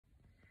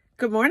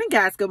Good morning,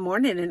 guys. Good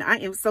morning. And I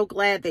am so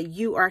glad that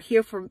you are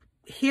here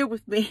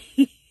with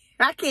me.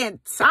 I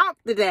can't talk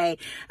today.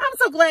 I'm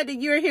so glad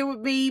that you're here with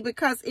me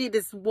because it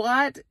is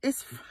what?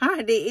 It's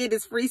Friday. It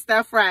is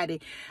Freestyle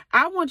Friday.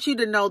 I want you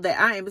to know that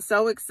I am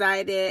so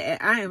excited and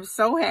I am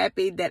so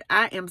happy that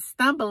I am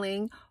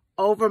stumbling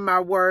over my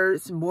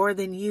words more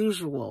than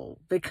usual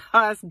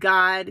because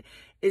God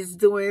is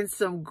doing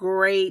some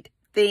great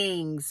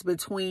things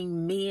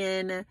between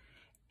men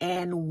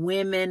and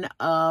women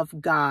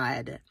of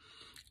God.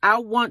 I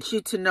want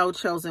you to know,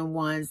 chosen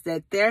ones,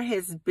 that there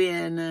has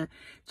been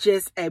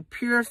just a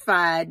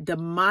purified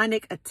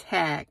demonic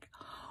attack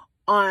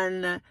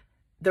on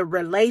the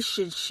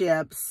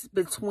relationships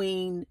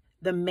between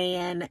the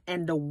man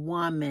and the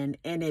woman,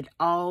 and it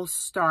all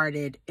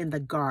started in the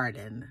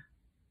garden,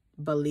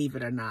 believe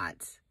it or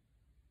not.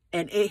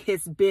 And it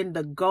has been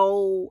the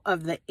goal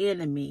of the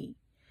enemy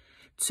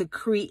to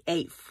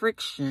create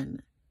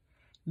friction,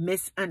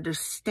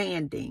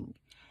 misunderstanding,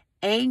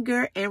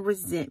 anger, and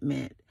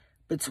resentment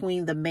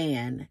between the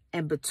man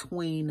and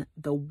between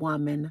the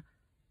woman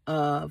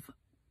of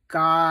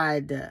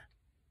God.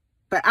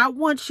 But I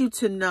want you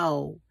to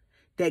know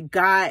that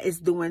God is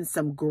doing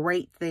some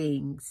great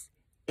things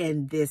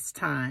in this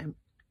time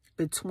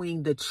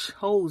between the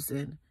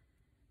chosen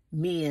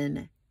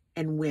men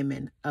and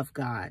women of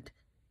God.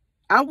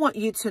 I want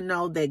you to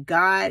know that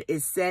God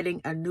is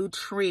setting a new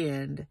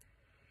trend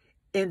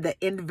in the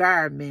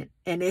environment,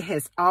 and it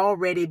has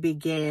already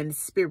began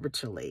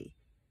spiritually.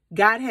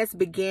 God has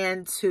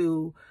began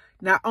to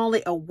not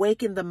only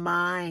awaken the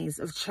minds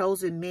of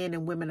chosen men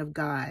and women of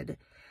God,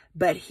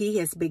 but he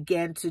has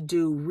begun to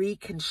do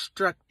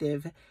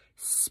reconstructive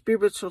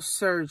spiritual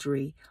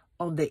surgery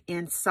on the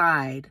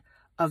inside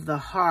of the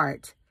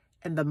heart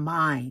and the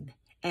mind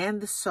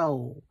and the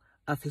soul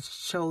of his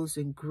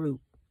chosen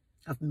group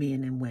of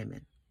men and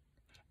women.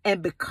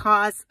 And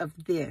because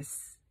of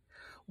this,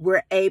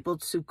 we're able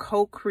to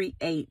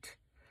co-create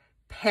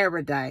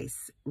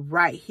paradise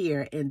right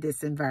here in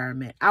this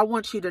environment. I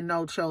want you to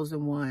know,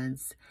 chosen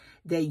ones,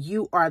 that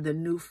you are the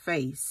new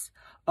face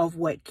of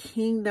what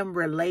kingdom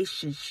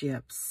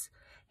relationships,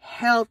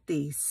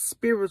 healthy,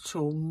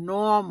 spiritual,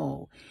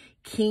 normal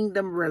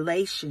kingdom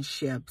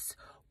relationships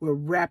will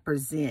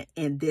represent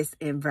in this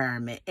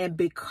environment. And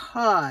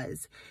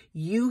because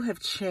you have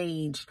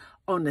changed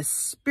on a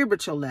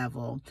spiritual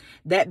level,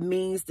 that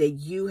means that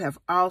you have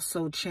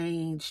also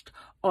changed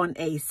on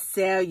a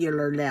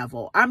cellular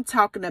level. I'm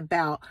talking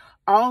about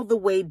all the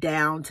way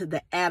down to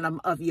the atom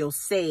of your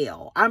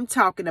cell. I'm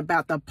talking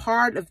about the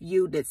part of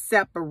you that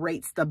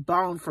separates the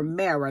bone from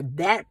marrow.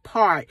 That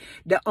part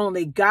that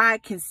only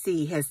God can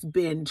see has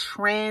been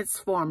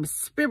transformed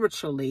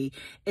spiritually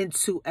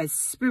into a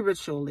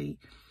spiritually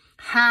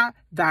high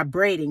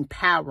vibrating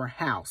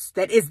powerhouse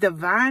that is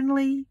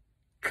divinely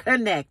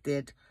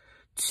connected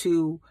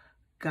to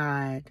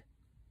God.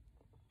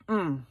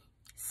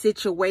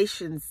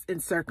 Situations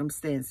and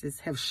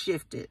circumstances have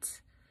shifted.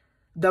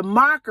 The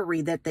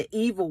mockery that the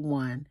evil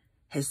one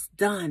has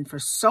done for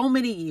so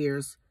many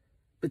years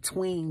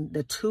between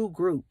the two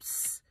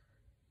groups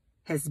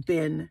has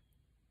been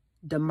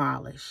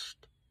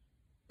demolished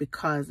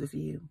because of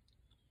you.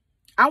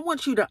 I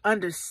want you to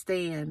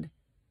understand,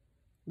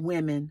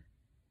 women,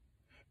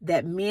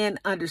 that men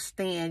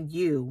understand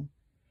you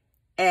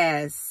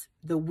as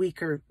the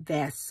weaker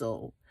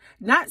vessel.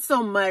 Not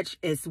so much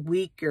as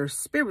weaker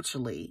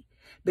spiritually,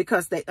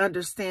 because they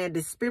understand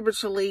that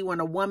spiritually, when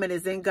a woman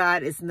is in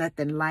God, it's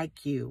nothing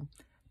like you,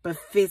 but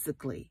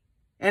physically.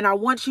 And I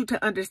want you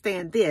to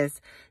understand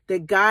this,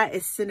 that God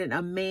is sending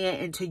a man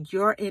into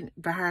your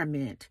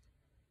environment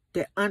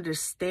that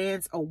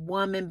understands a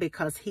woman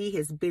because he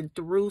has been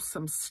through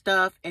some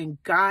stuff,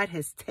 and God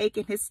has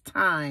taken his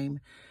time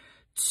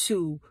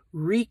to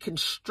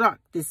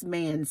reconstruct this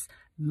man's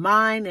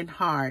mind and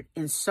heart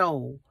and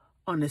soul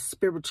on a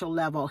spiritual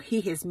level.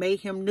 He has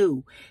made him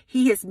new.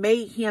 He has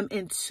made him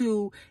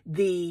into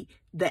the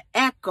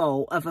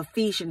echo of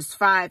Ephesians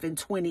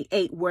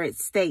 5:28, where it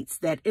states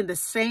that in the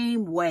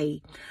same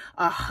way,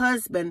 a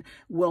husband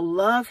will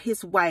love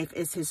his wife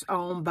as his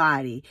own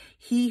body.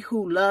 He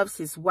who loves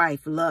his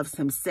wife loves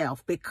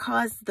himself,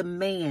 because the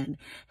man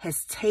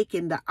has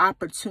taken the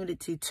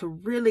opportunity to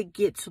really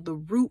get to the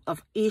root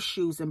of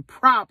issues and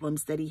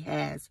problems that he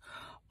has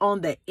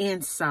on the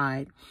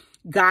inside.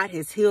 God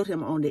has healed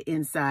him on the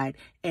inside,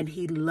 and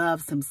he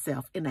loves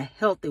himself in a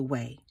healthy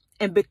way.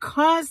 And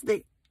because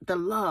the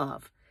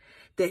love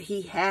that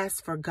he has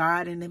for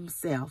God and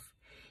himself,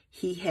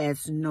 he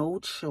has no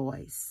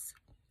choice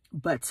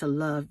but to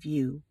love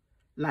you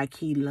like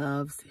he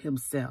loves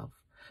himself.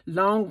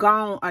 Long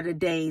gone are the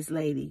days,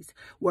 ladies,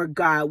 where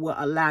God will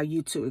allow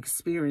you to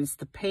experience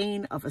the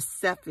pain of a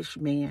selfish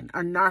man,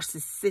 a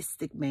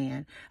narcissistic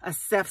man, a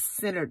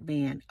self-centered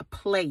man, a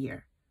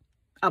player,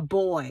 a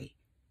boy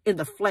in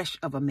the flesh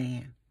of a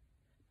man.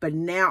 But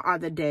now are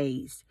the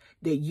days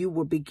that you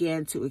will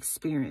begin to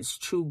experience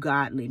true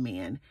godly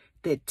men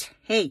that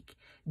take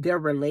their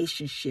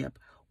relationship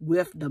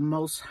with the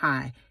Most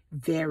High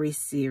very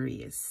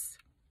serious.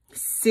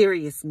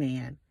 Serious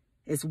man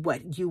is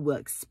what you will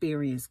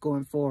experience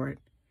going forward.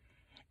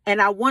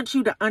 And I want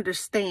you to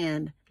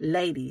understand,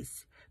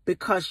 ladies,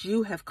 because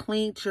you have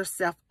cleaned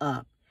yourself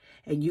up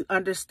and you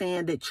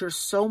understand that you're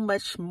so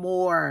much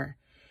more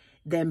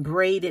than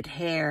braided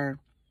hair,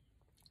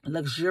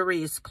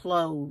 luxurious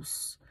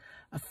clothes,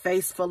 a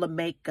face full of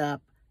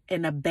makeup,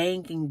 and a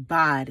banging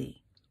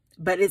body.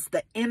 But it's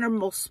the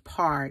innermost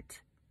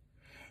part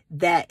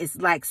that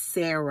is like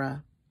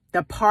Sarah,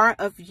 the part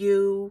of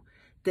you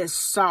that's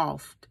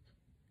soft,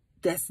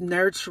 that's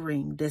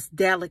nurturing, that's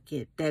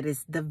delicate, that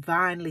is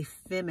divinely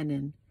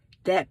feminine,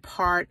 that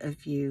part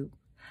of you.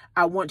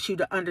 I want you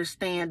to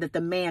understand that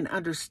the man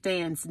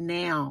understands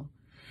now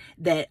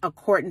that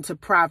according to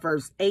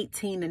Proverbs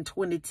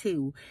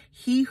 18:22,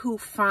 he who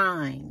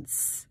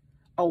finds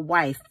a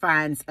wife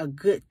finds a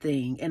good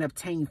thing and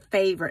obtains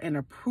favor and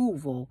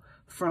approval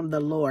from the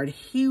Lord.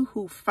 He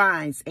who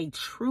finds a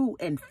true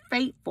and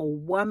faithful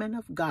woman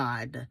of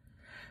God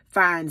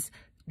finds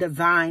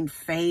divine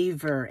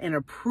favor and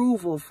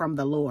approval from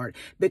the Lord.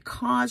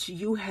 Because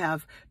you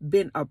have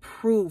been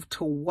approved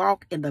to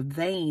walk in the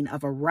vein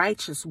of a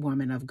righteous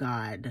woman of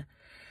God,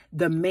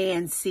 the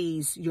man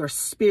sees your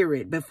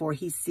spirit before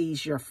he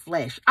sees your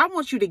flesh. I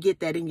want you to get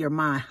that in your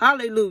mind.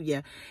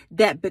 Hallelujah.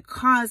 That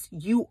because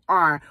you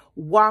are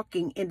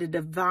walking in the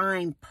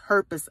divine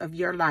purpose of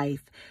your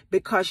life,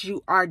 because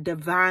you are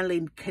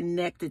divinely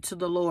connected to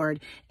the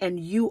Lord and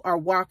you are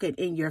walking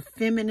in your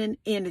feminine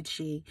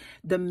energy,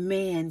 the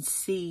man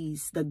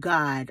sees the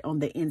God on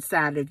the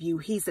inside of you.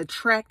 He's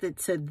attracted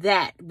to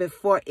that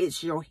before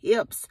it's your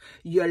hips,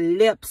 your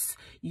lips,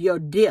 your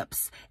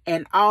dips,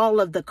 and all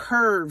of the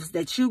curves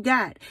that you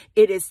got.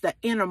 It is the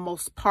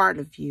innermost part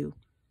of you.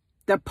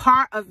 The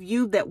part of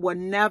you that will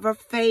never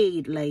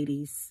fade,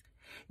 ladies.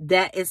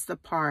 That is the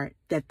part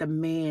that the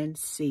man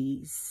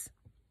sees.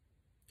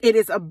 It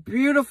is a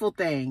beautiful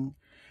thing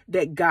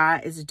that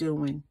God is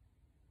doing.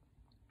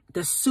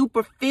 The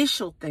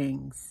superficial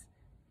things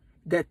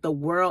that the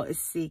world is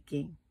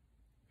seeking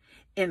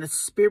in a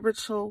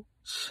spiritual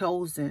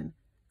chosen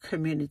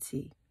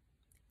community.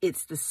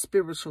 It's the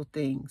spiritual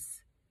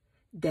things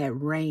that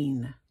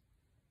reign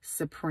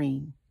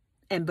supreme.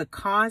 And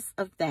because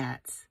of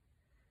that,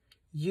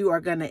 you are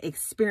going to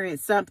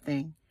experience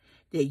something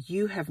that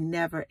you have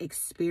never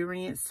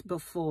experienced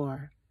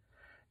before,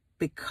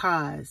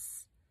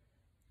 because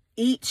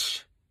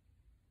each,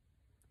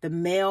 the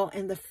male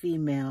and the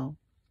female,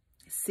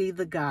 see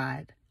the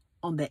God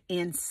on the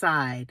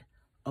inside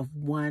of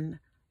one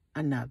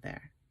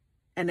another.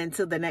 And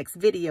until the next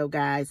video,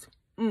 guys,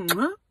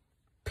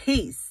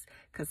 peace,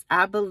 because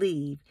I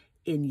believe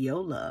in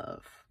your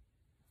love.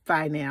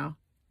 Bye now.